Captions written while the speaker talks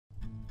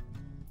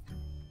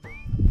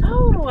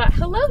Oh,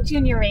 hello,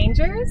 Junior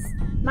Rangers.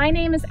 My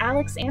name is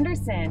Alex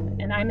Anderson,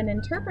 and I'm an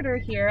interpreter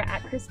here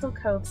at Crystal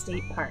Cove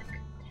State Park.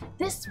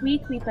 This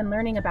week, we've been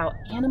learning about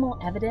animal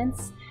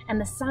evidence and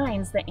the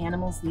signs that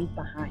animals leave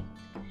behind.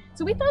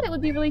 So we thought it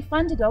would be really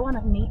fun to go on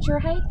a nature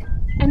hike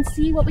and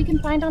see what we can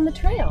find on the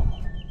trail.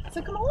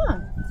 So come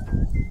along.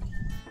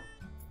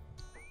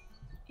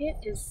 It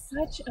is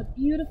such a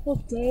beautiful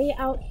day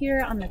out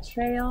here on the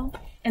trail,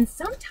 and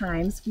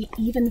sometimes we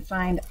even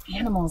find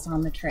animals on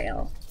the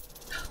trail.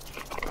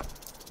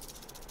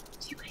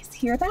 Do you guys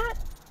hear that?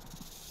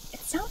 It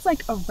sounds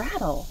like a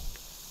rattle.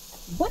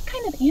 What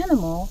kind of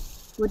animal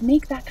would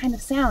make that kind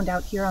of sound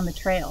out here on the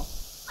trail?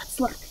 Let's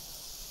look.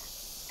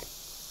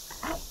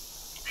 I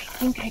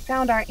think I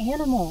found our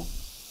animal.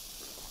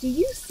 Do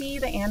you see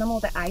the animal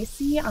that I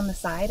see on the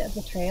side of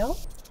the trail?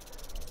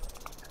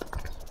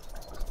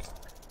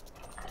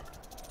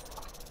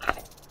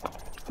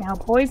 Now,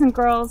 boys and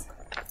girls,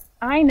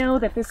 I know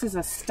that this is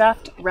a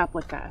stuffed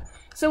replica.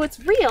 So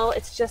it's real,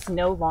 it's just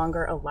no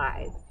longer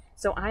alive.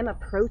 So I'm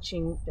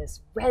approaching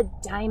this red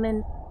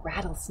diamond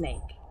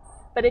rattlesnake.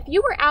 But if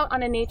you were out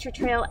on a nature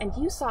trail and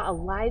you saw a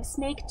live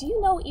snake, do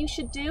you know what you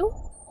should do?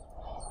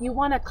 You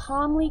want to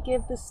calmly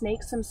give the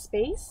snake some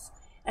space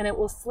and it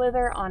will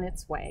slither on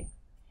its way.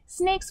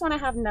 Snakes want to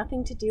have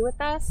nothing to do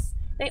with us.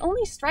 They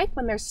only strike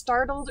when they're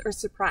startled or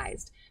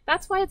surprised.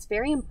 That's why it's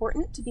very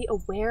important to be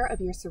aware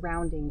of your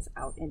surroundings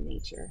out in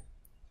nature.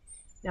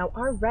 Now,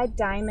 our red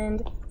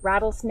diamond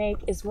rattlesnake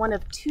is one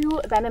of two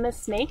venomous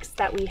snakes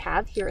that we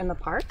have here in the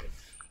park.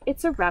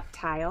 It's a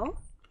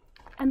reptile,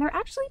 and they're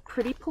actually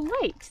pretty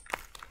polite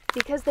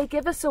because they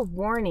give us a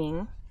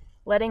warning,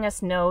 letting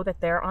us know that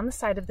they're on the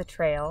side of the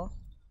trail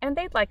and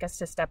they'd like us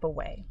to step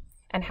away.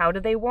 And how do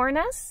they warn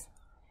us?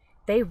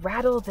 They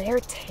rattle their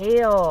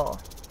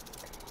tail.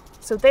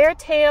 So their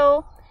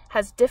tail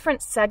has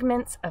different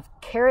segments of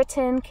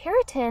keratin.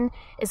 Keratin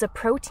is a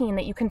protein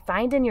that you can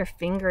find in your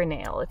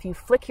fingernail. If you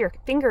flick your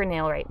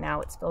fingernail right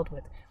now, it's filled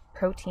with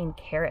protein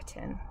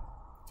keratin.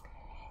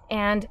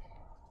 And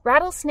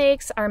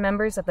rattlesnakes are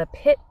members of the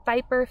pit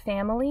viper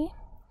family.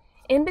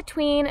 In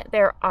between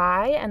their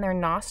eye and their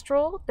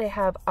nostril, they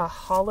have a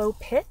hollow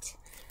pit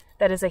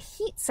that is a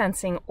heat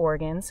sensing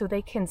organ, so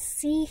they can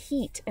see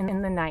heat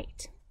in the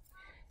night.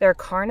 They're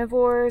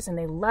carnivores and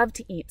they love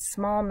to eat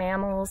small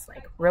mammals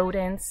like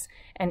rodents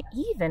and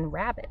even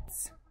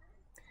rabbits.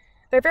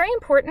 They're very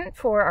important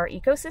for our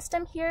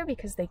ecosystem here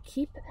because they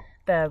keep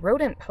the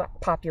rodent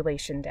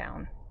population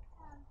down.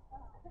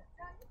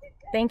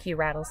 Thank you,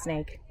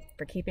 rattlesnake,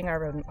 for keeping our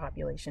rodent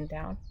population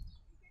down.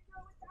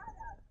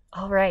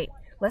 All right,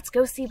 let's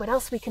go see what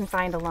else we can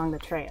find along the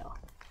trail.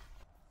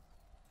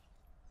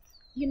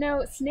 You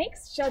know,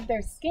 snakes shed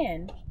their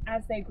skin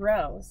as they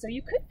grow, so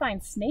you could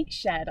find snake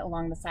shed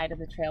along the side of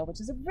the trail,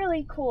 which is a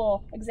really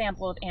cool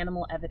example of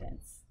animal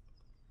evidence.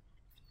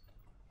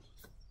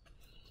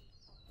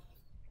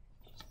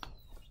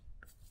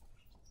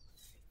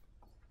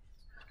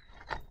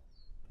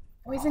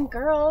 Boys and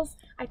girls,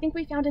 I think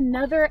we found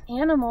another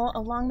animal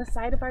along the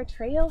side of our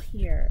trail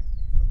here.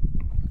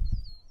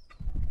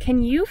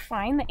 Can you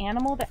find the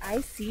animal that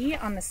I see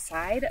on the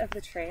side of the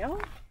trail?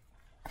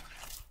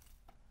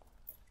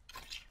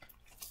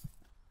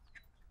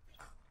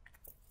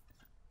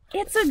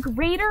 It's a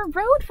greater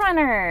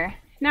roadrunner.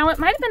 Now, it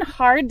might have been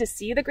hard to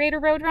see the greater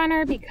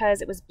roadrunner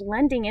because it was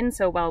blending in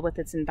so well with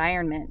its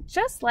environment,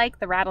 just like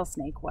the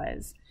rattlesnake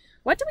was.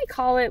 What do we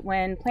call it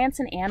when plants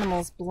and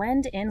animals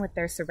blend in with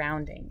their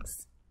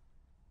surroundings?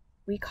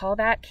 We call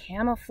that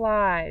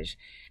camouflage.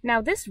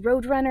 Now, this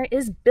roadrunner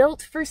is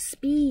built for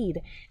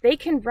speed. They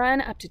can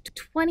run up to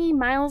 20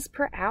 miles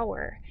per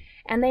hour,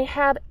 and they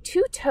have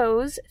 2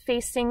 toes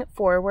facing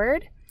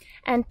forward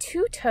and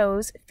 2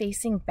 toes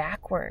facing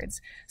backwards.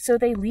 So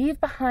they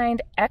leave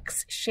behind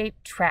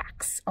X-shaped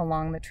tracks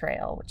along the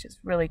trail, which is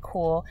really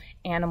cool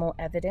animal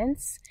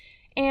evidence.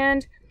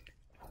 And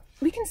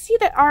we can see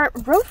that our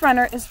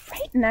roadrunner is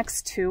right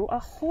next to a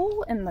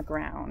hole in the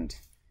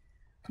ground.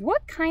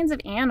 What kinds of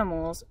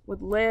animals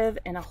would live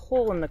in a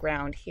hole in the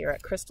ground here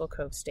at Crystal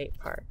Cove State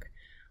Park?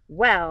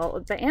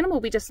 Well, the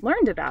animal we just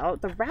learned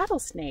about, the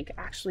rattlesnake,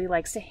 actually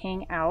likes to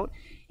hang out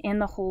in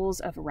the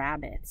holes of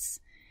rabbits.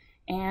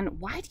 And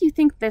why do you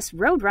think this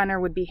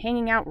roadrunner would be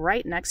hanging out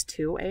right next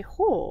to a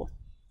hole?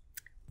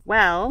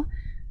 Well,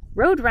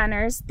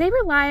 roadrunners, they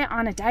rely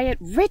on a diet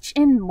rich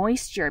in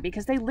moisture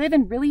because they live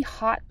in really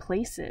hot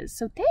places.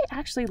 So they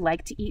actually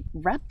like to eat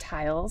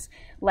reptiles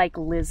like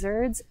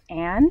lizards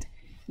and,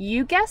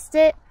 you guessed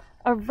it,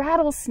 a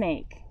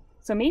rattlesnake.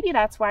 So maybe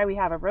that's why we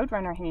have a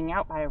roadrunner hanging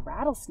out by a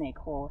rattlesnake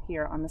hole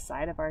here on the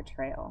side of our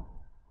trail.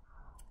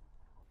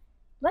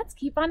 Let's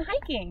keep on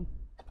hiking.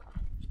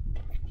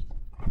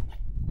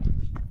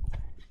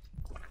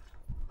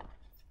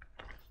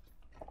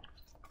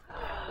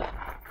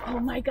 Oh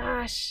my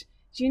gosh,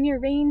 Junior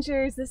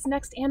Rangers, this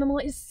next animal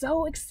is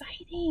so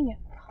exciting.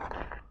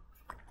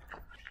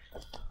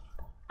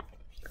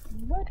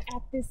 Look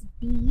at this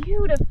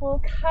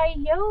beautiful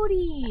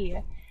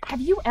coyote. Have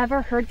you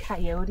ever heard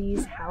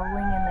coyotes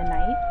howling in the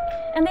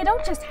night? And they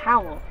don't just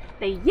howl,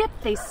 they yip,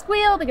 they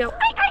squeal, they go,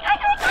 "Ay, ay,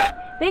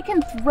 They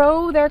can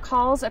throw their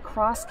calls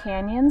across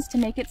canyons to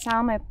make it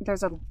sound like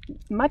there's a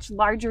much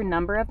larger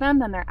number of them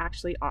than there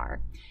actually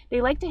are. They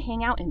like to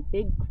hang out in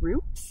big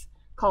groups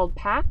called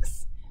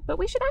packs, but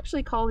we should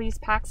actually call these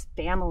packs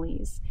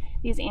families.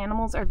 These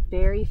animals are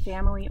very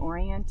family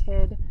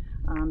oriented.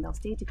 They'll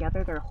stay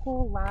together their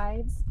whole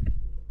lives.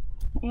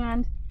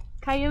 And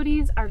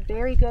coyotes are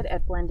very good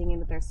at blending in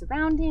with their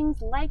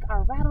surroundings, like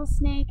our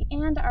rattlesnake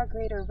and our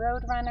greater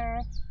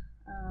roadrunner.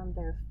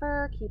 Their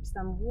fur keeps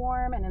them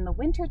warm, and in the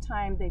winter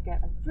time they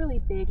get a really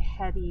big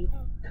heavy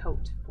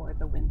coat for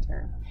the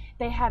winter.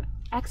 They have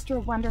extra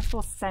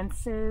wonderful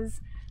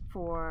senses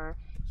for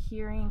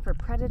hearing for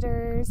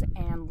predators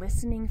and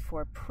listening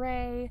for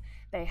prey.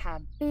 They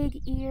have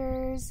big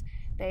ears.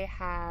 They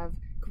have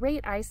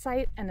great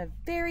eyesight and a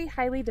very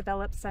highly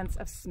developed sense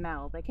of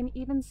smell. They can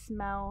even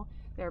smell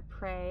their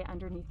prey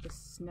underneath the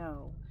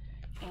snow.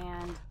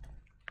 And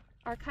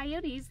our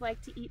coyotes like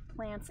to eat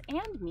plants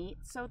and meat,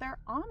 so they're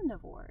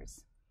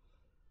omnivores.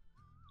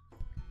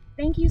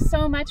 Thank you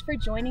so much for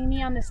joining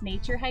me on this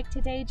nature hike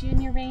today,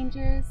 Junior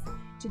Rangers.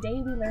 Today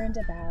we learned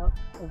about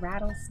the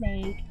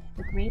rattlesnake,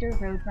 the greater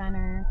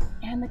roadrunner,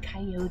 and the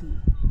coyote.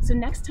 So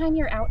next time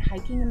you're out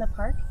hiking in the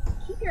park,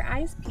 keep your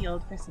eyes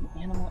peeled for some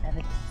animal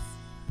evidence.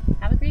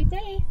 Have a great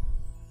day.